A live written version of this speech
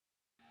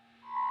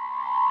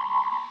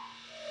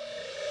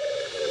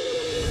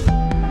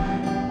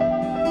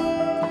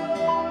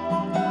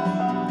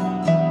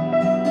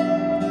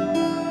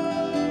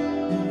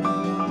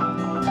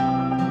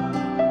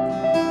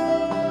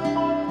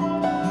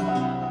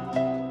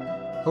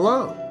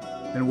Hello,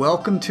 and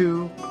welcome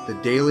to the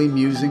Daily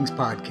Musings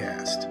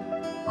podcast.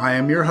 I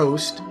am your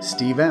host,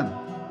 Steve M.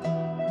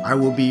 I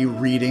will be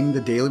reading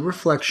the daily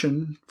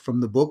reflection from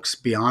the books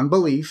Beyond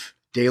Belief,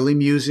 Daily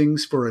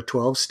Musings for a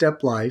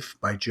 12-Step Life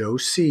by Joe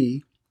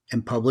C.,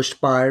 and published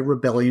by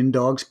Rebellion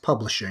Dogs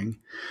Publishing,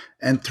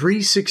 and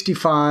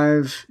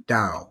 365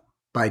 Tao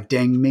by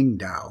Deng Ming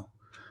Dao,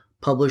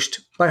 published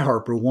by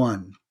Harper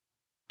One.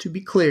 To be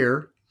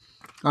clear,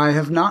 I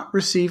have not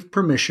received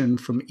permission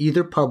from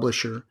either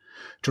publisher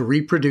to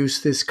reproduce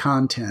this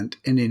content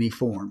in any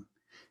form.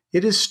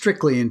 It is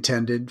strictly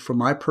intended for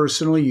my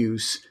personal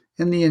use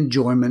and the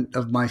enjoyment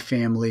of my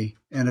family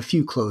and a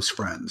few close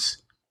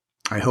friends.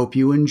 I hope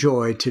you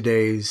enjoy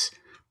today's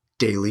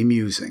Daily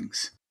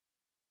Musings.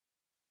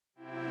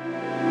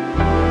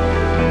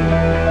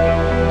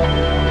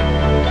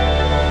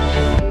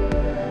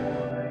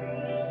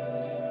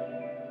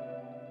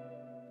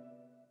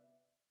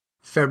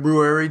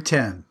 February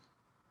 10,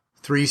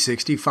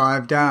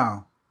 365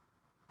 Tao,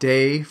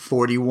 Day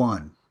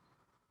 41.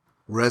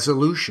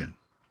 Resolution.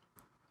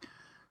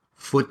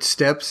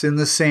 Footsteps in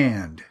the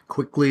sand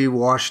quickly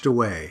washed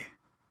away.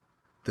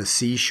 The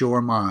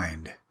seashore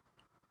mind.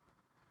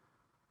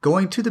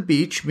 Going to the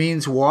beach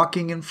means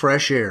walking in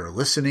fresh air,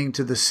 listening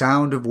to the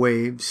sound of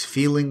waves,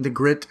 feeling the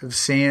grit of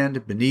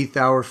sand beneath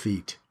our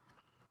feet.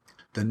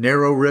 The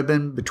narrow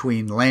ribbon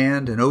between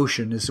land and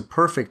ocean is a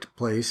perfect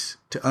place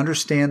to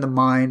understand the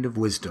mind of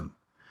wisdom.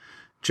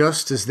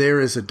 Just as there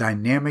is a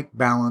dynamic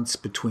balance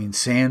between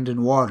sand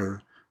and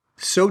water,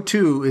 so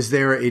too is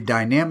there a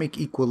dynamic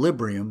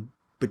equilibrium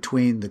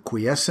between the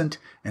quiescent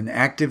and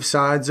active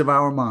sides of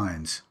our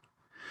minds.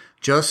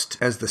 Just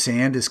as the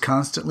sand is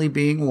constantly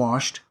being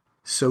washed,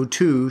 so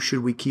too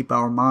should we keep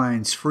our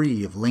minds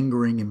free of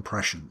lingering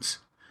impressions.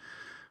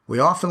 We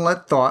often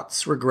let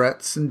thoughts,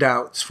 regrets, and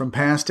doubts from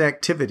past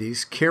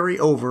activities carry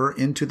over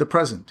into the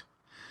present.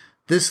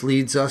 This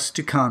leads us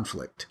to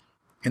conflict.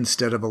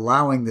 Instead of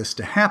allowing this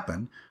to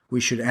happen,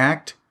 we should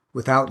act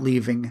without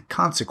leaving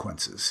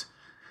consequences.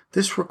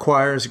 This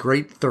requires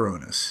great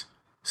thoroughness.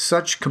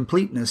 Such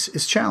completeness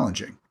is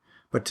challenging,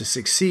 but to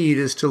succeed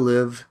is to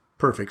live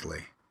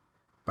perfectly.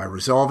 By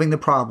resolving the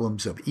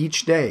problems of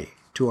each day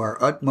to our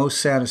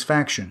utmost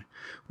satisfaction,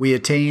 we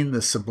attain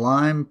the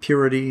sublime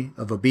purity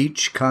of a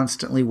beach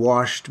constantly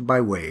washed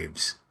by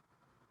waves.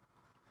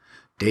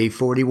 Day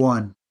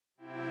 41.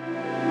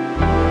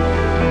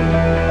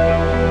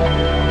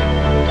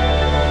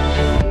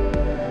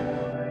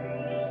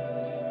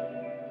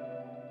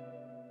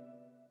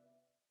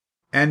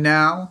 And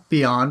now,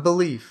 Beyond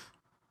Belief,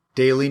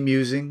 Daily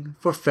Musing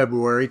for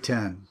February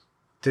 10.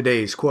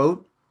 Today's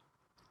quote,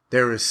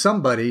 "There is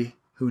somebody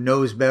who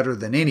knows better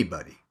than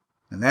anybody,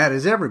 and that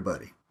is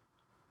everybody."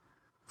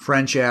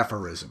 French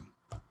aphorism.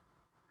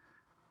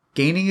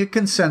 Gaining a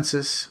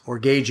consensus or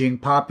gauging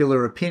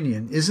popular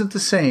opinion isn't the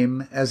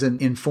same as an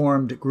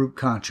informed group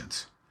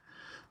conscience.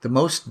 The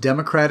most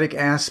democratic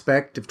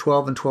aspect of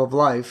 12 and 12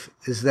 life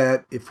is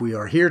that if we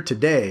are here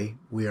today,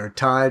 we are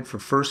tied for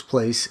first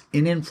place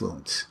in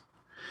influence.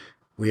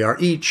 We are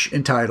each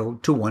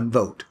entitled to one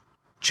vote,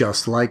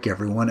 just like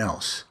everyone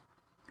else.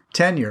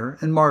 Tenure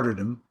and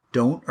martyrdom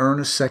don't earn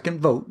a second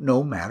vote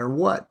no matter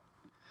what.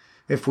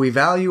 If we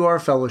value our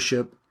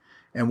fellowship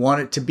and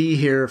want it to be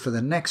here for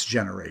the next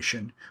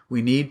generation,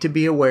 we need to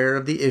be aware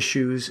of the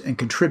issues and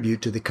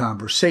contribute to the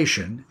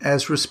conversation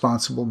as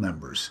responsible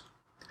members.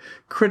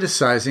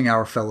 Criticizing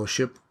our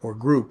fellowship or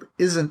group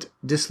isn't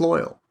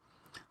disloyal.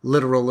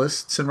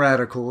 Literalists and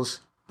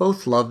radicals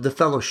both love the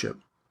fellowship.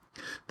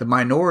 The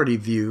minority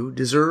view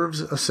deserves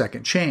a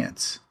second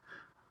chance.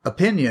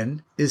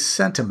 Opinion is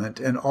sentiment,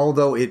 and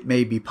although it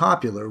may be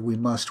popular, we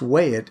must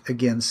weigh it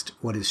against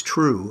what is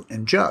true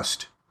and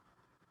just.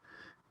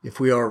 If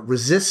we are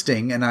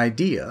resisting an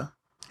idea,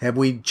 have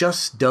we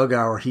just dug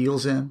our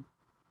heels in?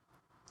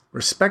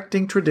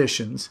 Respecting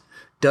traditions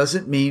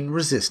doesn't mean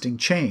resisting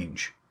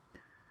change.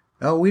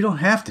 Oh, we don't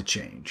have to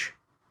change.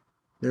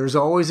 There's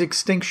always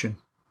extinction.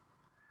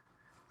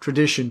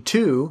 Tradition,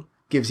 too,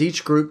 gives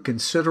each group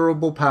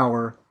considerable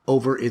power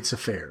over its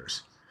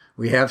affairs.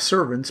 We have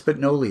servants, but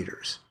no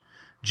leaders.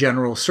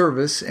 General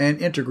service and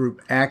intergroup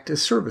act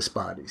as service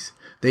bodies.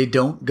 They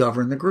don't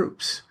govern the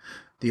groups.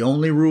 The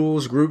only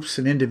rules groups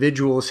and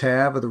individuals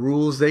have are the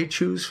rules they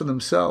choose for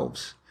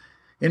themselves.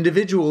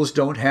 Individuals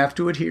don't have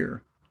to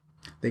adhere.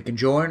 They can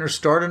join or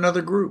start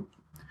another group.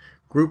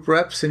 Group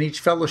reps in each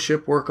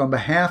fellowship work on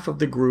behalf of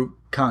the group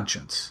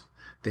conscience.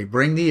 They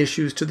bring the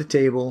issues to the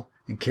table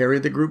and carry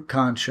the group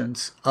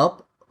conscience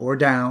up or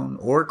down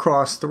or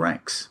across the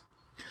ranks.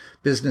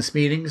 Business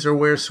meetings are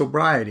where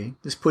sobriety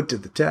is put to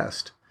the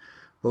test.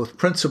 Both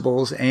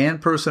principles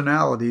and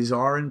personalities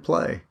are in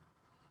play.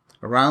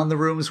 Around the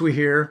rooms we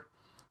hear,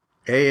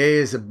 AA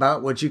is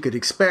about what you could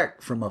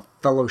expect from a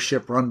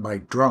fellowship run by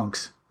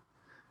drunks.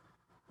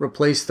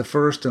 Replace the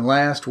first and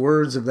last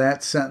words of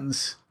that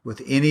sentence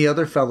with any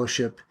other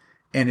fellowship,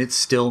 and it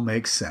still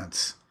makes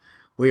sense.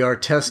 We are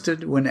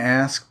tested when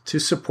asked to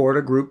support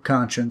a group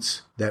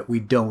conscience that we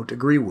don't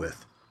agree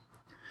with.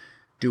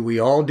 Do we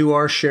all do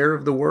our share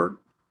of the work?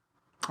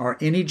 Are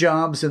any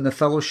jobs in the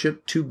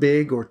fellowship too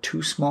big or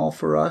too small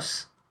for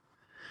us?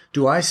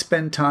 Do I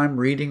spend time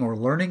reading or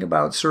learning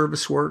about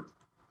service work?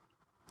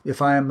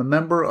 If I am a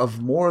member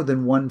of more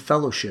than one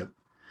fellowship,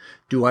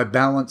 do I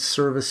balance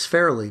service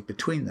fairly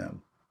between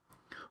them?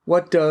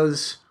 What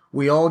does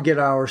 "we all get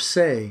our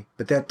say,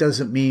 but that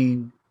doesn't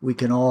mean we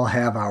can all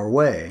have our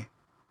way"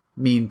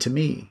 mean to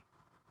me?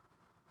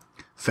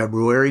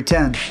 February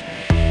 10th.